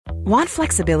Want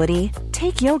flexibility?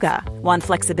 Take yoga. Want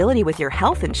flexibility with your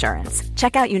health insurance?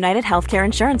 Check out United Healthcare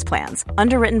Insurance Plans.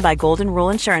 Underwritten by Golden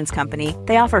Rule Insurance Company,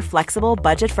 they offer flexible,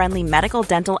 budget-friendly medical,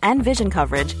 dental, and vision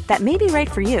coverage that may be right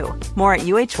for you. More at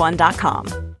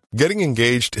uh1.com. Getting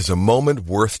engaged is a moment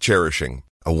worth cherishing.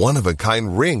 A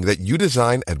one-of-a-kind ring that you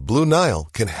design at Blue Nile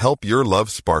can help your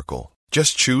love sparkle.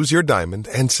 Just choose your diamond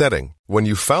and setting. When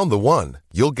you've found the one,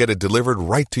 you'll get it delivered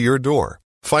right to your door.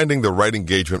 Finding the right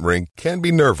engagement ring can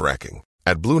be nerve-wracking.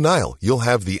 At Blue Nile, you'll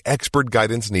have the expert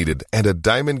guidance needed and a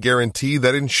diamond guarantee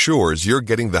that ensures you're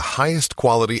getting the highest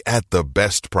quality at the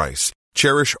best price.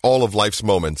 Cherish all of life's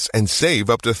moments and save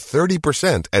up to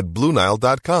 30% at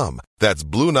BlueNile.com. That's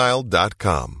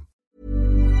BlueNile.com.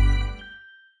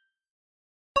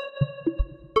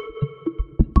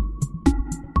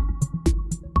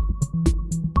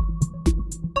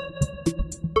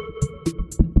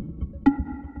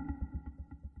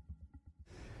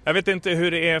 Jag vet inte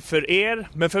hur det är för er,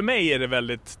 men för mig är det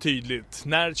väldigt tydligt.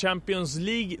 När Champions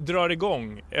League drar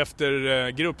igång efter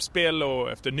gruppspel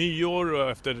och efter nyår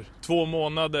och efter 2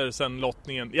 månader sedan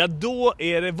lottningen, ja då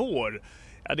är det vår.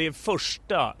 Ja, det är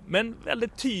första, men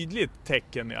väldigt tydligt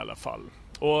tecken i alla fall.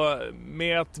 Och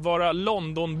med att vara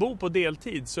Londonbo på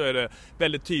deltid så är det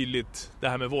väldigt tydligt det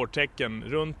här med vårtecken.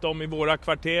 Runt om i våra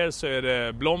kvarter så är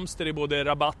det blomster i både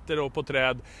rabatter och på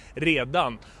träd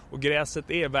redan. Och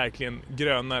gräset är verkligen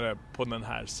grönare på den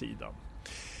här sidan.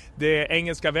 Det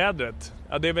engelska vädret,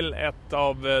 ja, det är väl ett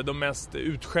av de mest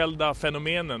utskällda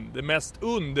fenomenen. Det mest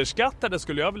underskattade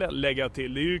skulle jag vilja lägga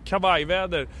till. Det är ju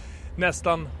kavajväder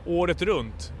nästan året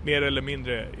runt, mer eller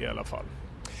mindre i alla fall.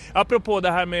 Apropå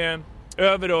det här med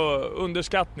över- och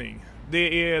underskattning.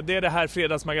 Det är det här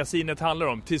fredagsmagasinet handlar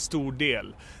om till stor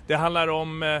del. Det handlar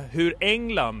om hur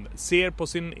England ser på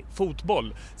sin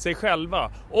fotboll, sig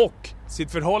själva och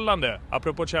sitt förhållande,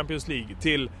 apropå Champions League,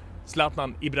 till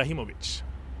Zlatan Ibrahimovic.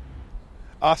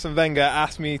 Arsene Wenger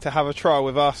asked me to have a trial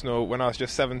with Arsenal when I was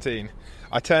just 17.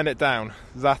 I turned it down.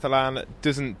 Zlatan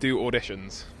doesn't do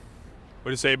auditions. What do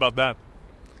you say about that?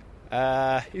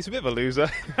 He's a bit of a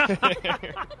loser.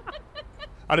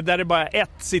 Ja, det där är bara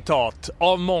ett citat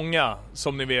av många,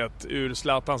 som ni vet, ur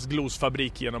Zlatans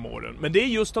glosfabrik genom åren. Men det är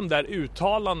just de där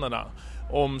uttalandena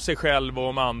om sig själv och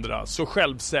om andra, så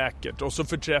självsäkert och så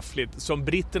förträffligt som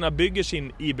britterna bygger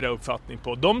sin Ibra-uppfattning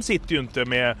på. De sitter ju inte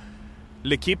med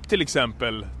L'Equipe till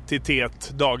exempel till tät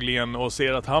dagligen och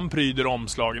ser att han pryder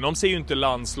omslagen. De ser ju inte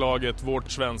landslaget,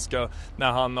 vårt svenska,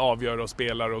 när han avgör och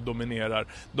spelar och dominerar.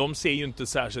 De ser ju inte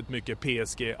särskilt mycket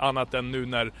PSG, annat än nu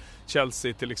när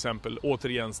Chelsea till exempel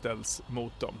återigen ställs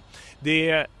mot dem.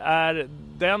 Det är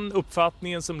den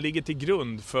uppfattningen som ligger till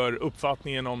grund för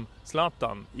uppfattningen om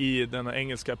Zlatan i den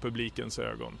engelska publikens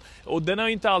ögon. Och den har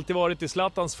ju inte alltid varit i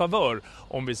Zlatans favör,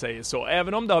 om vi säger så.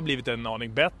 Även om det har blivit en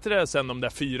aning bättre sen de där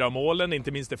 4 målen,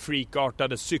 inte minst det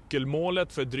freakartade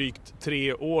cykelmålet för drygt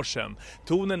 3 år sedan.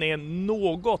 Tonen är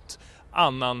något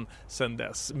annan sen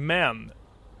dess. Men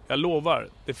jag lovar,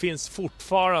 det finns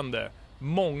fortfarande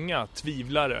många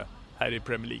tvivlare här i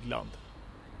Premier League-land.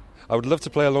 I would love to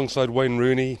play alongside Wayne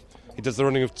Rooney. He does the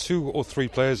running of 2 or 3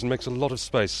 players and makes a lot of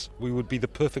space. We would be the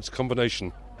perfect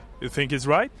combination. You think he's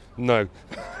right? No.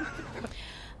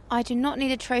 I do not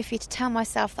need a trophy to tell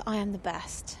myself that I am the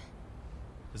best.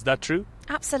 Is that true?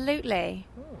 Absolutely.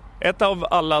 Ett av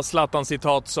alla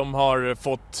Zlatan-citat som har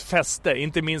fått fäste,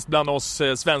 inte minst bland oss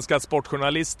svenska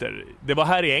sportjournalister. Det var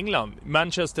här i England,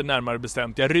 Manchester närmare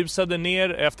bestämt. Jag rusade ner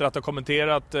efter att ha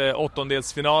kommenterat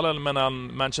åttondelsfinalen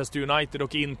mellan Manchester United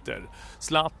och Inter.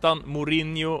 Zlatan,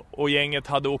 Mourinho och gänget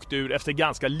hade åkt ur efter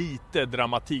ganska lite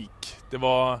dramatik. Det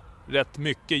var rätt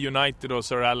mycket United och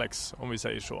Sir Alex, om vi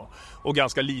säger så. Och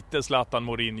ganska lite Zlatan,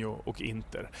 Mourinho och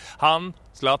Inter.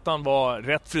 Zlatan var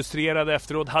rätt frustrerad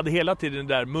efteråt. Hade hela tiden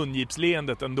det där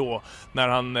mungipsleendet ändå när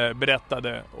han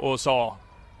berättade och sa: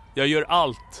 jag gör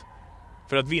allt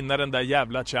för att vinna den där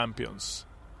jävla Champions.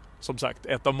 Som sagt,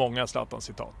 ett av många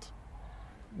Zlatan-citat.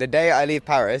 The day I leave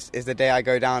Paris is the day I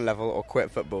go down level or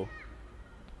quit football.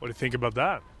 What do you think about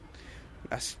that?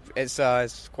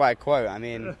 It's quite a quote. I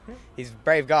mean, he's a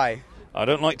brave guy. I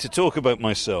don't like to talk about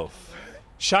myself.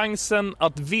 Chansen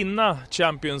att vinna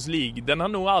Champions League, den har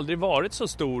nog aldrig varit så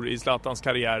stor i Zlatans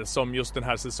karriär som just den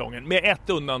här säsongen. Med ett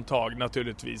undantag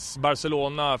naturligtvis.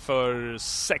 Barcelona för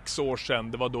 6 år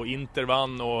sedan. Det var då Inter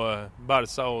vann och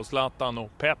Barca och Zlatan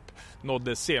och Pep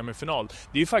nådde semifinal.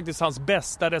 Det är ju faktiskt hans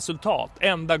bästa resultat.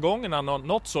 Enda gången han har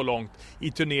nått så långt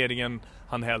i turneringen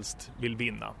han helst vill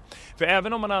vinna. För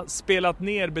även om man har spelat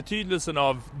ner betydelsen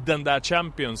av den där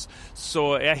Champions,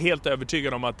 så är jag helt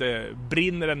övertygad om att det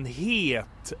brinner en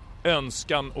het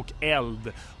önskan och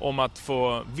eld om att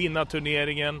få vinna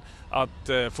turneringen, att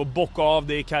få bocka av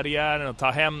det i karriären och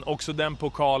ta hem också den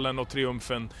pokalen och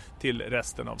triumfen till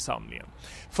resten av samlingen.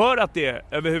 För att det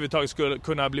överhuvudtaget skulle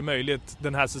kunna bli möjligt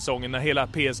den här säsongen när hela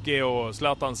PSG och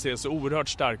Zlatan ser så oerhört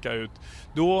starka ut,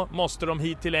 då måste de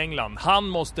hit till England. Han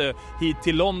måste hit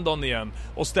till London igen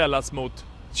och ställas mot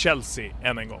Chelsea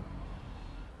än en gång.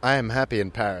 I am happy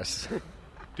in Paris.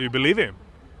 Do you believe him?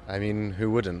 I mean, who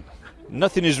wouldn't?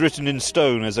 Nothing is written in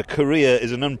stone, as a career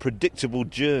is an unpredictable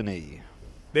journey.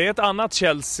 Det är ett annat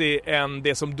Chelsea än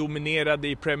det som dominerade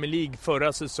i Premier League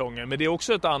förra säsongen. Men det är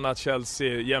också ett annat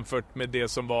Chelsea jämfört med det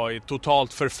som var i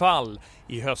totalt förfall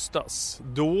i höstas.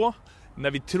 Då,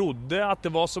 när vi trodde att det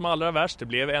var som allra värst, det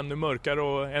blev ännu mörkare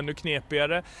och ännu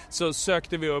knepigare, så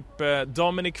sökte vi upp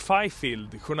Dominic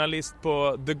Fifield, journalist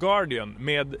på The Guardian,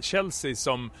 med Chelsea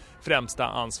som främsta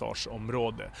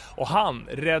ansvarsområde. Och han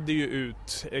redde ju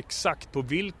ut exakt på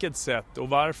vilket sätt och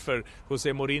varför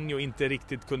José Mourinho inte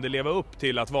riktigt kunde leva upp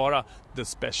till att vara the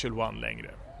special one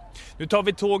längre. Nu tar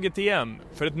vi tåget igen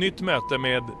för ett nytt möte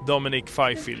med Dominic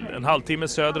Fifield, en halvtimme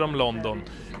söder om London,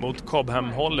 mot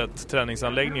Cobham-hållet,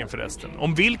 träningsanläggningen förresten.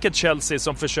 Om vilket Chelsea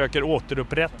som försöker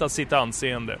återupprätta sitt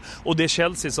anseende, och det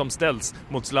Chelsea som ställs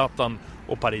mot Zlatan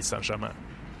och Paris Saint-Germain.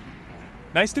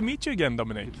 Nice to meet you again,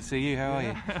 Dominic. Good to see you. How are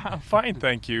you? Fine,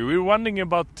 thank you. We were wondering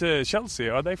about Chelsea.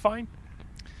 Are they fine?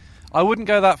 I wouldn't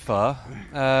go that far.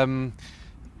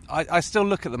 I still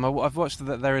look at them. I've watched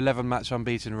their 11-match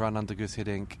unbeaten run under Gus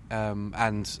Hiddink,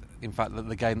 and in fact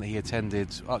the game that he attended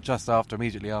just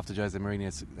immediately after Jose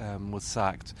Mourinho was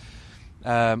sacked.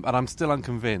 And I'm still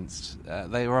unconvinced.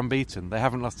 They were unbeaten. They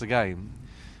haven't lost a game.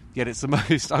 Yet it's the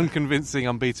most unconvincing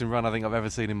unbeaten run I think I've ever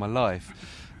seen in my life.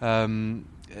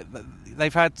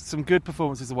 They've had some good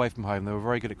performances away from home. They were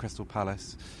very good at Crystal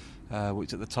Palace,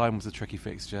 which at the time was a tricky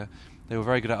fixture. They were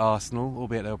very good at Arsenal,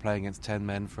 albeit they were playing against 10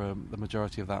 men for the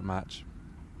majority of that match.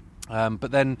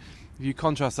 But then if you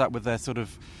contrast that with their sort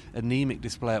of anemic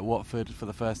display at Watford for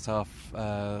the first half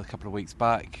a couple of weeks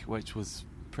back, which was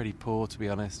pretty poor, to be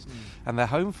honest, and their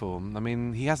home form. I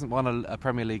mean, he hasn't won a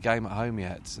Premier League game at home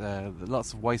yet.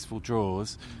 Lots of wasteful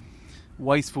draws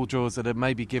that are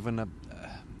maybe given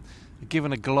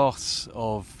a gloss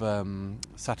of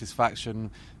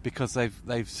satisfaction because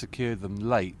they've secured them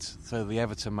late. So the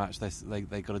Everton match,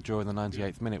 they got a draw in the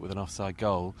 98th minute with an offside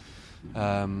goal,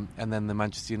 and then the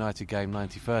Manchester United game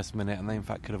 91st minute, and they in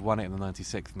fact could have won it in the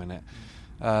 96th minute.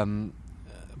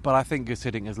 But I think Gus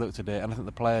Hiddink has looked at it, and I think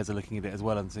the players are looking at it as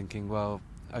well and thinking, well,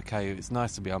 okay, it's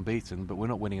nice to be unbeaten, but we're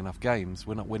not winning enough games.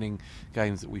 We're not winning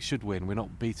games that we should win. We're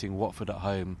not beating Watford at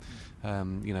home.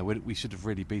 We should have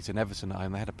really beaten Everton at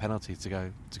home. They had a penalty to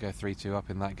go 3-2 up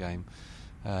in that game.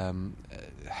 That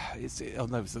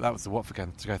was the Watford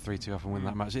game, to go 3-2 up and win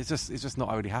that match. It's just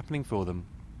not really happening for them,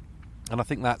 and I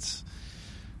think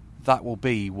that will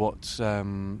be what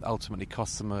ultimately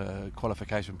costs them a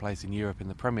qualification place in Europe in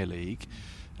the Premier League.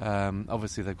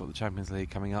 Obviously they've got the Champions League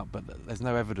coming up, but there's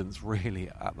no evidence really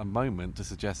at the moment to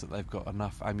suggest that they've got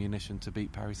enough ammunition to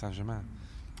beat Paris Saint-Germain.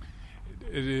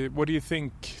 What do you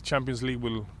think Champions League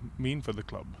will mean for the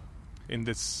club in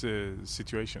this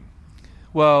situation?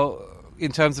 Well,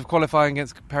 in terms of qualifying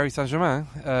against Paris Saint-Germain,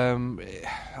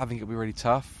 I think it'll be really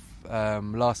tough.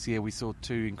 Last year we saw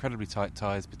two incredibly tight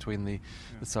ties between the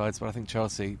sides, but I think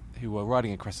Chelsea, who were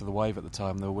riding a crest of the wave at the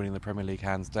time, they were winning the Premier League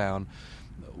hands down,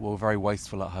 were very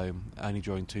wasteful at home, only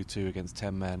drawing 2-2 against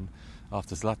 10 men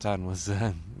after Zlatan was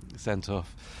sent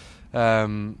off.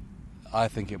 I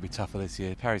think it'll be tougher this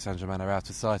year. Paris Saint-Germain are out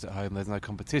of sight at home. There's no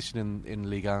competition in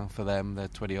Ligue 1 for them. They're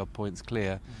 20-odd points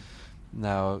clear.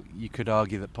 Now, you could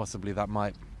argue that possibly that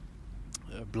might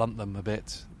blunt them a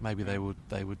bit. Maybe they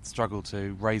would struggle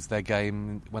to raise their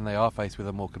game when they are faced with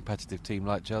a more competitive team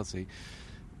like Chelsea.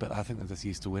 But I think they're just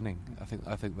used to winning. I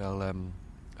think they'll.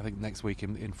 I think next week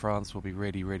in France will be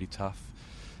really, really tough.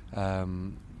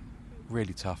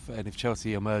 Really tough. And if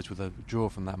Chelsea emerge with a draw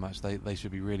from that match, they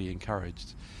should be really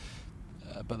encouraged.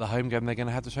 But the home game, they're going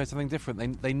to have to show something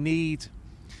different. They need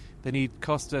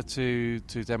Costa to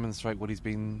demonstrate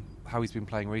how he's been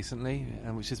playing recently,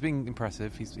 and which has been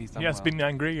impressive. He's done well. Been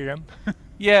angry again.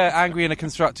 Yeah, angry in a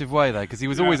constructive way though, because he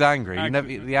was always angry.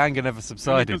 The anger never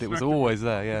subsided. It was always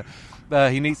there. Yeah,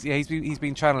 he's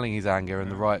been channeling his anger in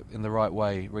the right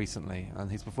way recently, and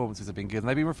his performances have been good. And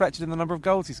they've been reflected in the number of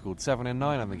goals he scored, 7 and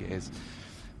 9, I think it is.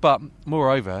 But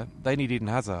moreover, they need Eden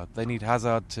Hazard. They need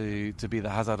Hazard to be the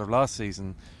Hazard of last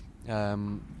season.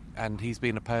 And he's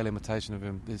been a pale imitation of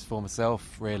his former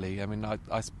self, really. I mean, I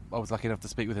was lucky enough to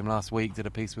speak with him last week, did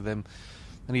a piece with him,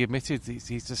 and he admitted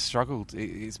he's just struggled.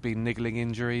 It's been niggling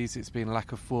injuries, it's been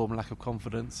lack of form, lack of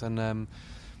confidence, and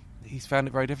he's found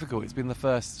it very difficult. It's been the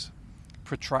first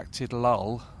protracted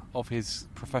lull of his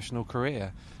professional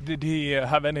career. Did he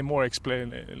have any more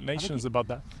explanations about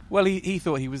that? Well, he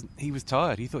thought he was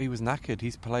tired. He thought he was knackered.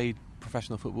 He's played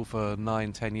professional football for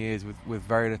 9-10 years with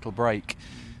very little break,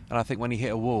 and I think when he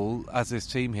hit a wall, as his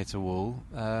team hit a wall,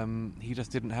 he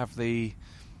just didn't have the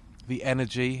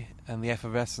energy and the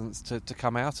effervescence to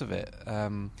come out of it.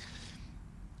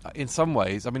 In some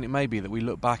ways, I mean, it may be that we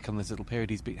look back on this little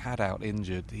period he's had out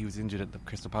injured. He was injured at the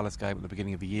Crystal Palace game at the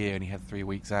beginning of the year, and he had 3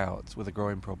 weeks out with a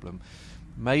groin problem.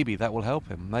 Maybe that will help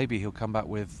him. Maybe he'll come back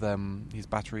with his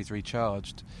batteries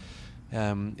recharged.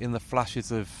 In the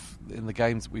flashes in the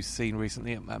games that we've seen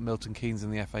recently at Milton Keynes in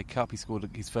the FA Cup, he scored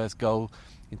his first goal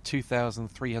in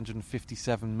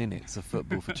 2,357 minutes of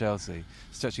football for Chelsea,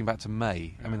 stretching back to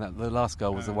May. I mean, the last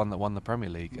goal was the one that won the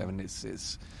Premier League. I mean,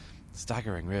 it's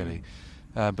staggering, really.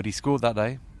 But he scored that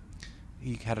day.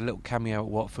 He had a little cameo at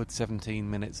Watford, 17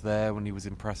 minutes there when he was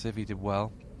impressive. He did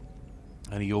well,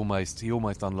 and he almost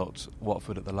unlocked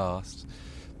Watford at the last.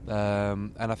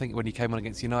 And I think when he came on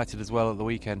against United as well at the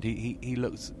weekend, he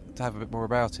looked to have a bit more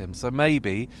about him. So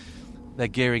maybe they're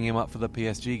gearing him up for the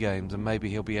PSG games, and maybe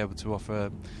he'll be able to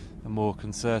offer a more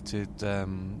concerted,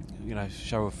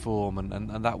 show of form,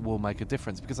 and that will make a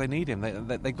difference because they need him.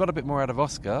 They got a bit more out of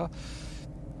Oscar.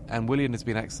 And Willian has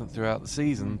been excellent throughout the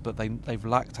season, but they've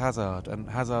lacked Hazard, and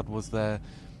Hazard was their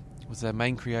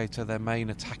main creator, their main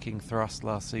attacking thrust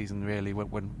last season. Really,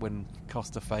 when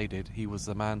Costa faded, he was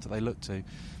the man that they looked to.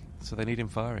 So they need him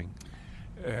firing.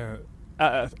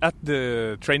 At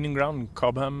the training ground,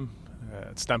 Cobham,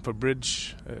 at Stamford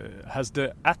Bridge, has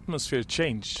the atmosphere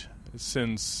changed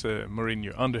since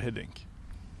Mourinho under Hiddink?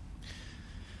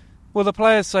 Well, the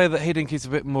players say that Hiddink is a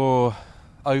bit more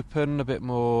open, a bit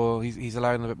more. He's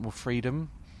allowing a bit more freedom.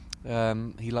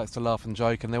 He likes to laugh and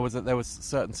joke, and there was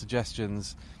certain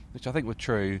suggestions, which I think were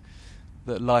true,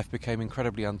 that life became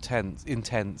incredibly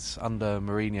intense under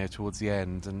Mourinho towards the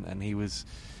end, and he was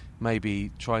maybe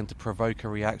trying to provoke a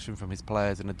reaction from his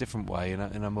players in a different way,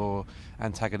 in a more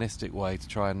antagonistic way, to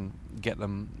try and get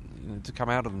them to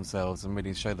come out of themselves and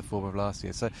really show the form of last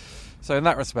year. So in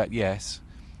that respect, yes,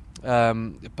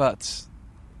 but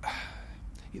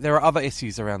there are other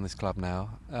issues around this club now,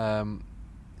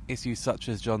 issues such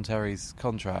as John Terry's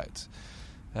contract,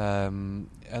 and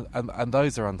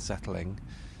those are unsettling.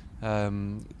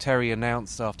 Terry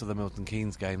announced after the Milton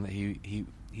Keynes game that he'd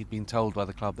been told by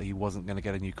the club that he wasn't going to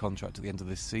get a new contract at the end of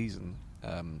this season.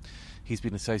 He's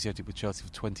been associated with Chelsea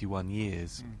for 21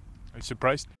 years. Are you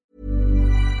surprised?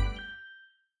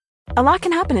 A lot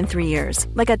can happen in 3 years,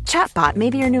 like a chatbot may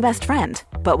be your new best friend.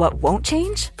 But what won't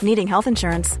change? Needing health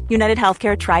insurance. United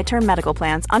Healthcare Tri-Term Medical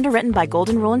Plans, underwritten by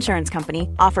Golden Rule Insurance Company,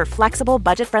 offer flexible,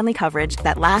 budget-friendly coverage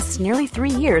that lasts nearly 3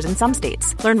 years in some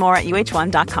states. Learn more at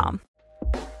uh1.com.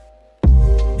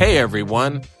 Hey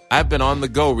everyone, I've been on the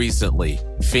go recently.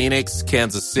 Phoenix,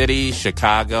 Kansas City,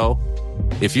 Chicago.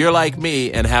 If you're like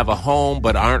me and have a home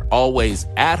but aren't always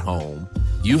at home,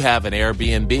 you have an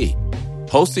Airbnb.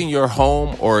 Hosting your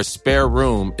home or a spare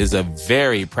room is a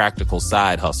very practical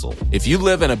side hustle. If you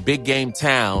live in a big game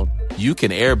town, you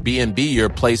can Airbnb your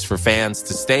place for fans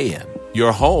to stay in.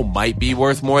 Your home might be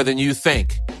worth more than you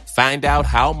think. Find out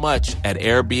how much at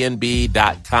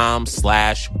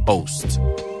airbnb.com/host.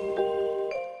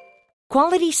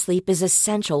 Quality sleep is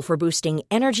essential for boosting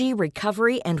energy,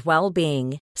 recovery, and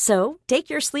well-being. So, take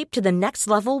your sleep to the next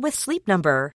level with Sleep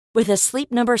Number. With a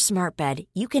Sleep Number smart bed,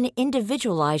 you can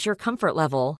individualize your comfort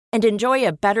level and enjoy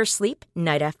a better sleep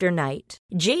night after night.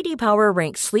 J.D. Power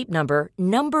ranks Sleep Number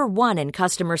number 1 in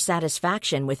customer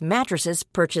satisfaction with mattresses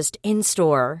purchased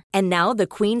in-store. And now the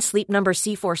Queen Sleep Number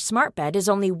C4 smart bed is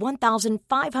only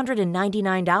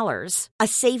 $1,599, a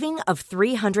saving of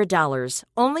 $300,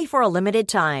 only for a limited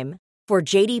time. For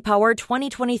J.D. Power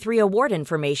 2023 award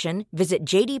information, visit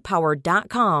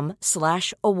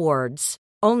jdpower.com/awards.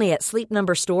 Only at Sleep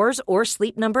Number stores or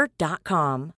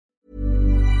sleepnumber.com.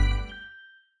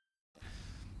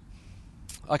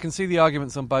 I can see the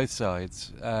arguments on both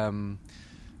sides.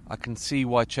 I can see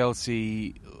why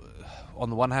Chelsea, on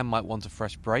the one hand, might want a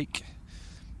fresh break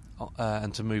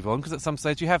and to move on, because at some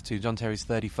stage you have to. John Terry's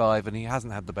 35 and he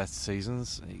hasn't had the best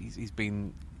seasons. He's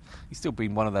still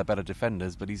been one of their better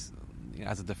defenders, but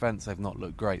as a defence they've not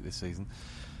looked great this season.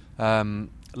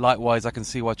 Likewise, I can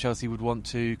see why Chelsea would want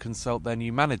to consult their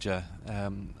new manager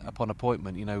upon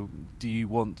appointment. Do you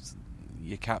want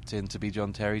your captain to be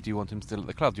John Terry? Do you want him still at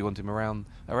the club? Do you want him around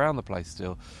the place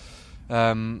still?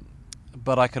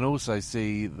 But I can also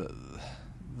see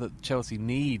that Chelsea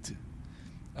need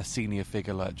a senior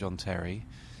figure like John Terry.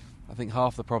 I think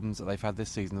half the problems that they've had this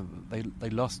season, they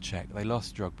lost Cech, they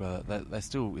lost Drogba. They're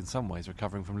still in some ways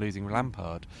recovering from losing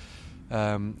Lampard,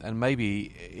 and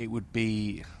maybe it would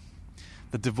be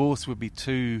the divorce would be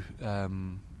too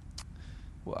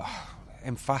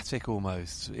emphatic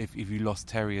almost if you lost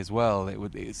Terry as well. That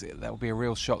would be a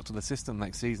real shock to the system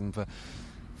next season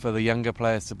for the younger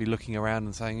players to be looking around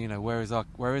and saying, where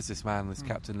is this man, this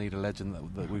captain, leader, legend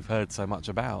that we've heard so much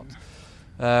about.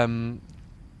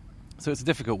 So it's a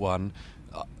difficult one.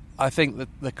 I think that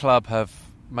the club have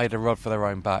made a rod for their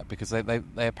own back because they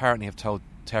apparently have told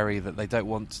Terry that they don't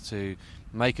want to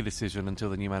make a decision until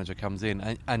the new manager comes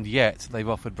in, and yet they've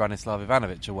offered Branislav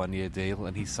Ivanovic a 1-year deal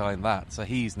and he's signed that, so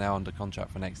he's now under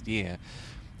contract for next year.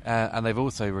 And they've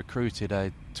also recruited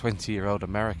a 20-year-old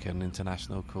American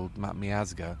international called Matt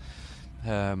Miazga,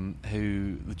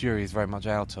 who the jury is very much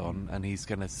out on, and he's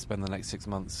going to spend the next 6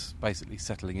 months basically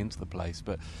settling into the place.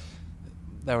 But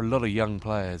there are a lot of young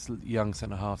players, young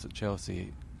centre-halves at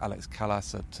Chelsea. Alex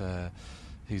Callas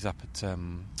who's up at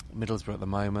Middlesbrough at the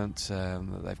moment.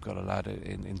 They've got a lad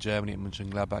in Germany at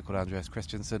Mönchengladbach called Andreas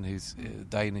Christensen, who's a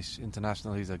Danish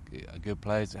international, who's a good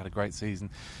player, he's had a great season.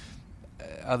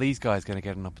 Are these guys going to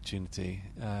get an opportunity?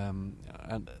 And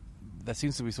there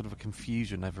seems to be sort of a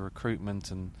confusion over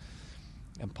recruitment and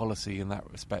policy in that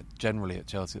respect generally at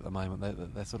Chelsea at the moment.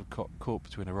 They're sort of caught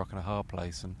between a rock and a hard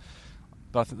place.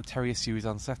 But I think the Terry issue is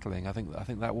unsettling. I think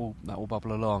that will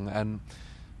bubble along, and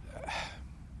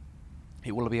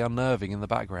it will be unnerving in the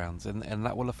background, and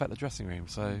that will affect the dressing room.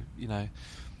 So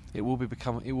it will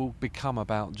become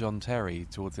about John Terry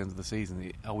towards the end of the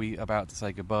season. Are we about to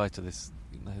say goodbye to this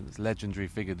legendary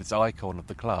figure, this icon of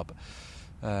the club?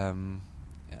 That's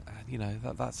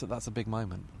a big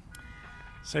moment.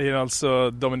 Säger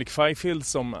alltså Dominic Fifield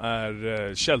som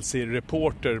är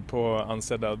Chelsea-reporter på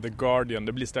ansedda The Guardian.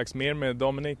 Det blir strax mer med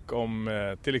Dominic om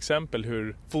till exempel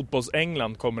hur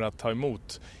fotbolls-England kommer att ta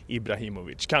emot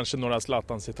Ibrahimovic. Kanske några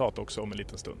Zlatan-citat också om en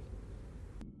liten stund.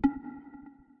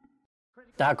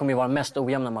 Det här kommer ju vara den mest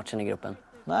ojämna matchen i gruppen.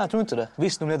 Nej, jag tror inte det.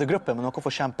 Visst, de leder gruppen, men de kommer få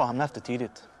kämpa och hamna efter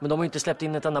tidigt. Men de har ju inte släppt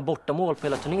in ett enda bortamål på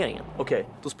hela turneringen. Okej,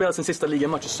 då spelades sin sista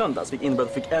ligamatch i söndags, vilket innebär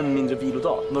att de fick en mindre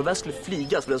vilodag. När väl skulle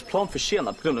flygas blev deras plan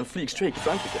försenad på grund av en flygstrejk i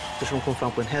Frankrike. Eftersom de kom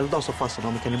fram på en helgdag så fastnade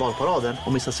de i kannibalparaden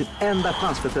och missade sin enda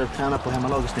chans för att träna på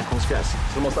hemmalagets nedkomstgräs.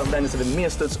 Så de måste använda sig av mer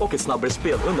studs och ett snabbare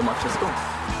spel under matchens gång.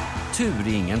 Tur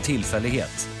är ingen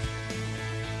tillfällighet.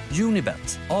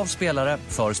 Unibet, av spelare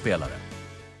för spelare.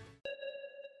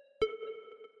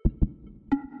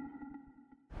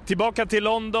 Tillbaka till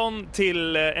London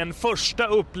till en första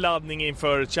uppladdning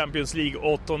inför Champions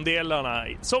League-åttondelarna.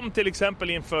 Som till exempel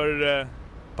inför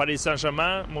Paris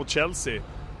Saint-Germain mot Chelsea.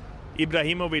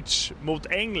 Ibrahimovic mot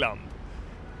England.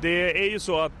 Det är ju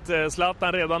så att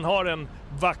Zlatan redan har en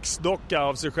vaxdocka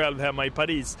av sig själv hemma i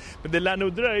Paris. Men det lär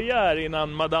nog dröja här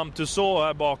innan Madame Tussauds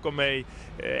här bakom mig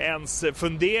ens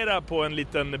fundera på en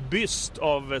liten byst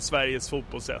av Sveriges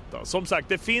fotbollsetta. Som sagt,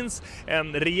 det finns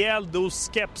en rejäl dos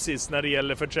skepsis när det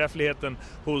gäller förträffligheten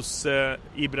hos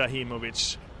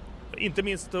Ibrahimovic. Inte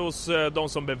minst hos de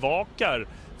som bevakar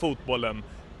fotbollen.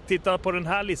 Titta på den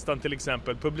här listan till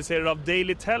exempel, publicerad av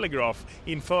Daily Telegraph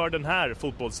inför den här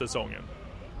fotbollssäsongen.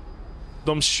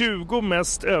 De 20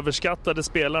 mest överskattade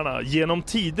spelarna genom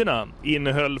tiderna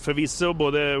innehöll förvisso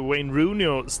både Wayne Rooney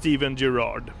och Steven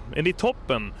Gerrard. Men i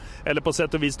toppen, eller på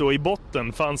sätt och vis då i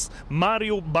botten, fanns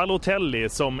Mario Balotelli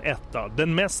som etta,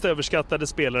 den mest överskattade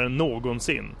spelaren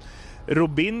någonsin.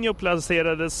 Robinho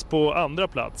placerades på andra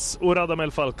plats och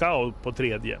Radamel Falcao på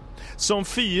tredje. Som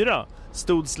fyra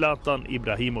stod Zlatan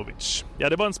Ibrahimovic. Ja,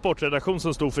 det var en sportredaktion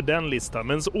som stod för den listan,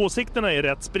 men åsikterna är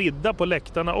rätt spridda på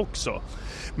läktarna också.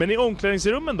 Men i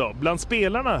omklädningsrummen då, bland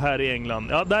spelarna här i England,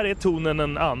 ja, där är tonen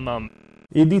en annan.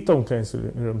 I ditt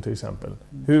omklädningsrum till exempel,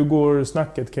 hur går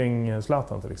snacket kring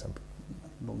Zlatan till exempel?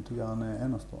 De tycker han är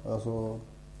enastående. Alltså,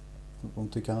 de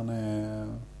tycker han är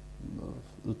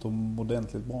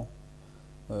utomordentligt bra.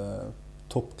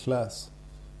 Top class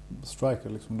striker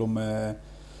liksom.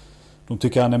 De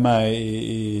tycker han är med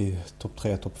i topp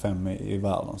 3, topp 5 i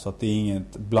världen. Så att det är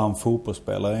inget bland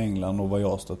fotbollsspelare i England och vad jag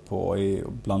har stött på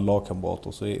bland lagkamrater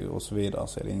och så vidare,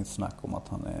 så är det inget snack om att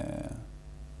han är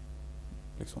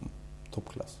liksom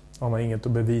toppklass. Har man inget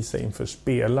att bevisa inför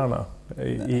spelarna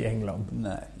i England?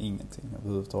 Nej, ingenting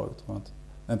överhuvudtaget tror jag inte.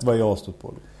 Inte vad jag har stött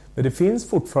på. Men det finns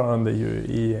fortfarande ju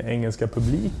i engelska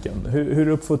publiken. Hur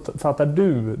uppfattar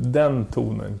du den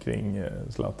tonen kring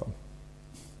Zlatan?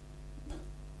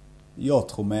 Jag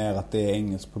tror mer att det är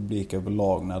engelsk publik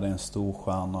överlag när det är en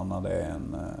storstjärna,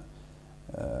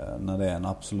 när det är en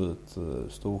absolut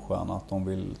storstjärna, att de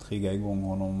vill trigga igång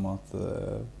honom, att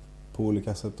på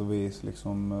olika sätt och vis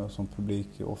liksom, som publik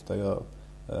ofta gör.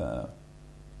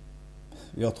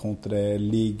 Jag tror inte det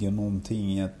ligger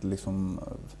någonting i att liksom,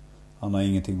 han har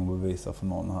ingenting att bevisa för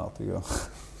någon här, tycker jag.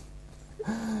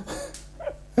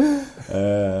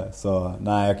 Så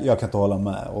nej, jag kan inte hålla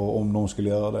med. Och om de skulle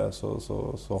göra det så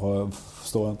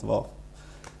förstår jag inte varför.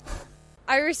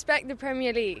 I respect the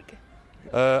Premier League.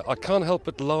 I can't help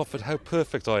but laugh at how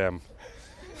perfect I am.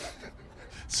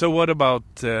 So what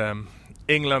about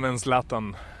England and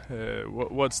Zlatan?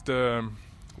 What's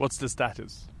the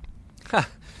status?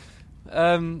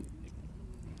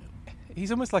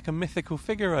 He's almost like a mythical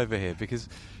figure over here, because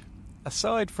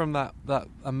aside from that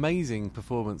amazing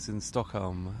performance in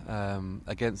Stockholm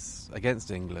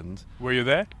against England. Were you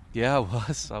there? Yeah, I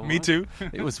was. Me too.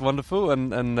 It was wonderful,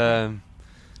 and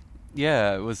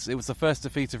yeah, it was the first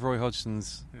defeat of Roy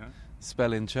Hodgson's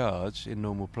spell in charge in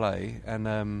normal play, and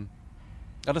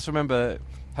I just remember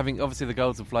having, obviously the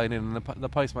goals had flown in, and the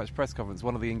post-match press conference,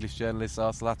 one of the English journalists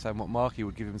asked Zlatan what mark he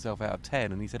would give himself out of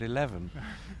 10, and he said 11,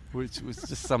 which was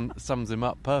just sums him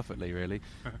up perfectly, really.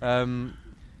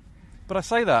 But I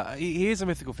say that he is a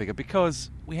mythical figure because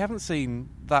we haven't seen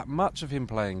that much of him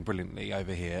playing brilliantly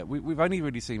over here. We've only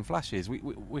really seen flashes.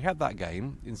 We had that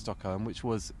game in Stockholm, which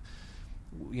was,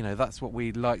 you know, that's what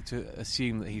we like to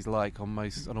assume that he's like on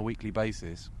a weekly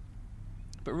basis.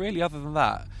 But really, other than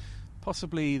that,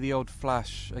 possibly the odd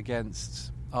flash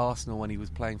against Arsenal when he was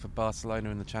playing for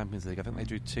Barcelona in the Champions League. I think they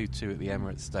drew 2-2 at the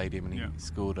Emirates Stadium, and he might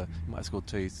have scored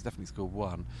 2. He's definitely scored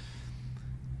 1.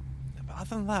 But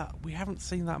other than that, we haven't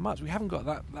seen that much. We haven't got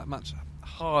that much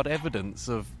hard evidence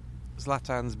of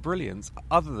Zlatan's brilliance.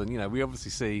 Other than, you know, we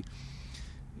obviously see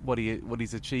what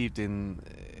he's achieved in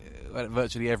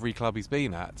virtually every club he's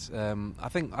been at. I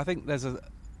think there's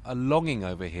a longing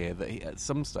over here that at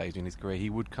some stage in his career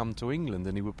he would come to England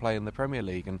and he would play in the Premier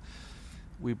League, and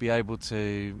we'd be able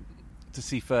to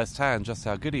see firsthand just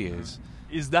how good he is.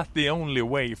 Is that the only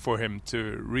way for him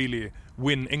to really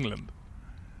win England?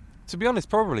 To be honest,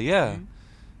 probably, yeah. Mm-hmm.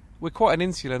 We're quite an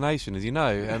insular nation, as you know,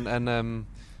 and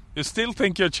you still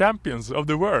think you're champions of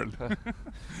the world.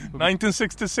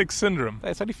 1966 syndrome.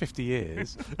 It's only 50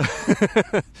 years.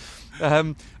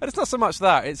 And it's not so much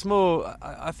that. It's more,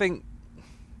 I think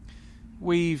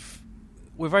we're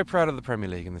very proud of the Premier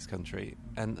League in this country,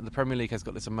 and the Premier League has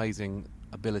got this amazing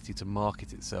ability to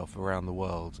market itself around the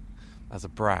world as a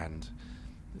brand.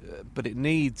 But it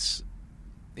needs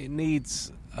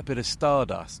a bit of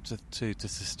stardust to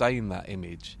sustain that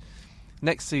image.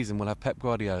 Next season we'll have Pep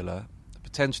Guardiola,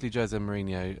 potentially Jose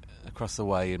Mourinho across the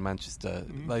way in Manchester,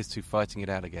 those two fighting it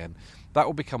out again. That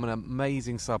will become an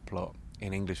amazing subplot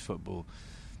in English football.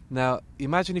 Now,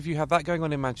 imagine if you had that going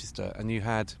on in Manchester and you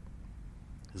had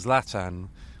Zlatan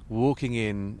walking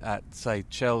in at, say,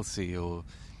 Chelsea or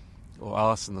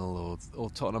Arsenal or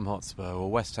Tottenham Hotspur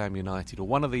or West Ham United or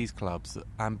one of these clubs,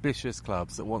 ambitious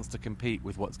clubs that wants to compete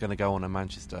with what's going to go on in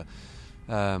Manchester.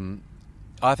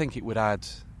 I think it would add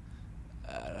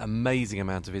an amazing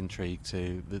amount of intrigue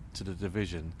to the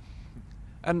division.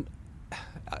 And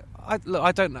I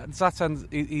don't know. Zlatan,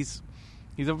 he's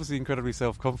obviously incredibly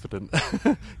self-confident.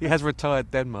 He has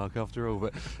retired Denmark after all,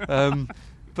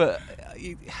 but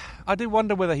I do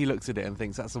wonder whether he looks at it and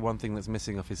thinks that's the one thing that's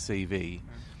missing off his CV.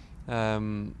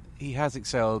 He has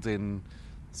excelled in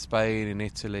Spain, in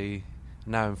Italy,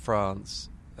 now in France.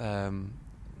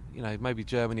 Maybe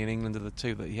Germany and England are the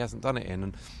two that he hasn't done it in.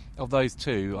 And of those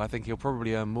two, I think he'll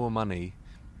probably earn more money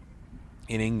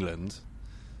in England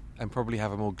and probably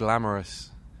have a more glamorous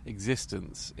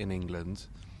existence in England.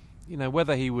 You know,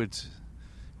 whether he would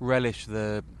relish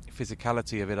the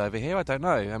physicality of it over here, I don't know.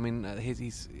 I mean,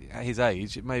 he's at his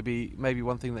age, it may be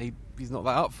one thing that he's not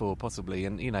that up for, possibly,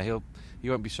 and you know he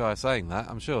won't be shy of saying that,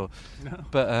 I'm sure. No.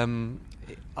 But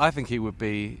I think it would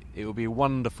be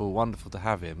wonderful to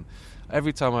have him.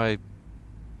 Every time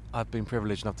I've been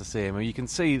privileged enough to see him, and you can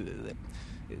see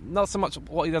not so much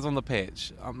what he does on the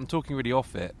pitch. I'm talking really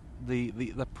off it.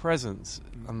 The presence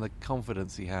and the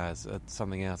confidence he has at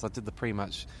something else. I did the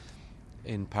pre-match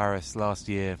in Paris last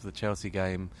year for the Chelsea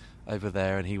game over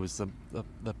there, and he was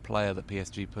the player that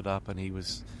PSG put up, and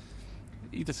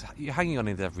you're hanging on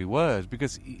his every word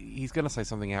because he's going to say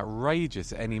something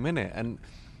outrageous at any minute, and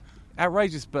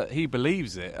outrageous, but he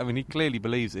believes it. I mean, he clearly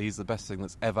believes that he's the best thing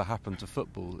that's ever happened to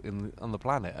football on the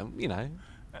planet, and you know.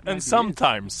 And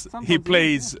sometimes he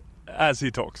plays as he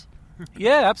talks.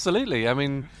 Yeah, absolutely. I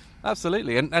mean,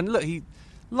 absolutely. And look,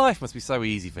 life must be so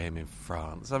easy for him in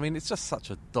France. I mean, it's just such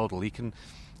a doddle. He can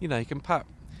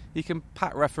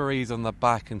pat referees on the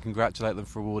back and congratulate them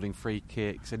for awarding free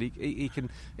kicks, and he can.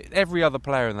 Every other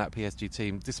player in that PSG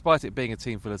team, despite it being a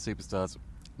team full of superstars,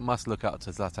 must look up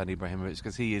to Zlatan Ibrahimovic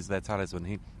because he is their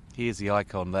talisman. He is the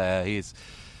icon there.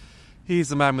 He's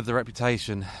the man with the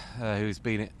reputation, who's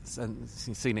been it and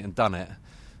seen it and done it.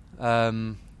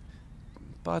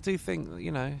 But I do think,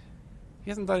 you know,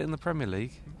 he hasn't done it in the Premier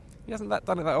League. He hasn't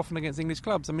done it that often against English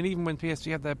clubs. I mean, even when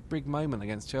PSG had their big moment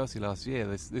against Chelsea last year,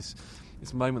 this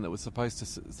moment that was supposed to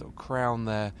sort of crown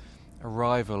their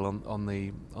arrival on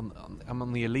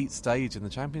the elite stage in the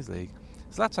Champions League,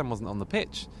 Zlatan wasn't on the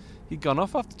pitch. He'd gone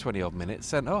off after 20 odd minutes,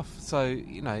 sent off. So,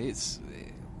 you know, it's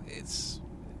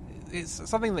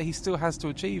something that he still has to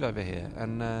achieve over here,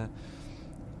 and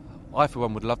I for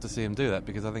one would love to see him do that,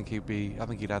 because I think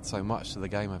he'd add so much to the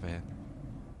game over here.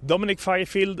 Dominic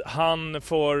Fifield, han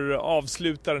får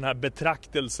avsluta den här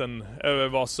betraktelsen över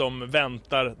vad som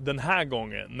väntar den här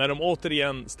gången när de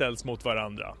återigen ställs mot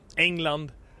varandra.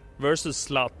 England versus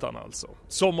Zlatan alltså.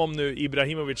 Som om nu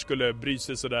Ibrahimovic skulle bry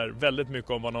sig så där väldigt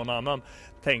mycket om vad någon annan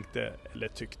tänkte eller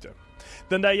tyckte.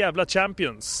 Den där jävla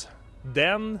Champions,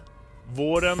 den,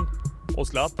 våren och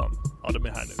Zlatan, ja, de är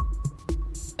här nu.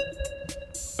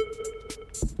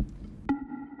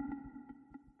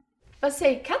 Vad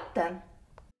säger katten?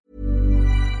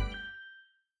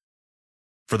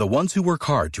 For the ones who work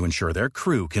hard to ensure their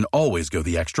crew can always go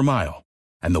the extra mile,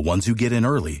 and the ones who get in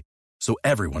early so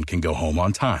everyone can go home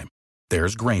on time,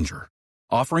 there's Grainger,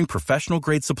 offering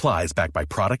professional-grade supplies backed by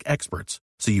product experts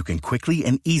so you can quickly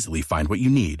and easily find what you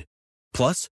need.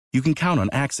 Plus, you can count on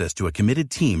access to a committed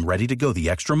team ready to go the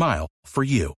extra mile for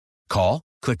you. Call,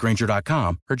 click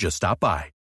Grainger.com, or just stop by.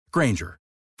 Grainger,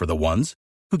 for the ones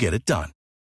who get it done.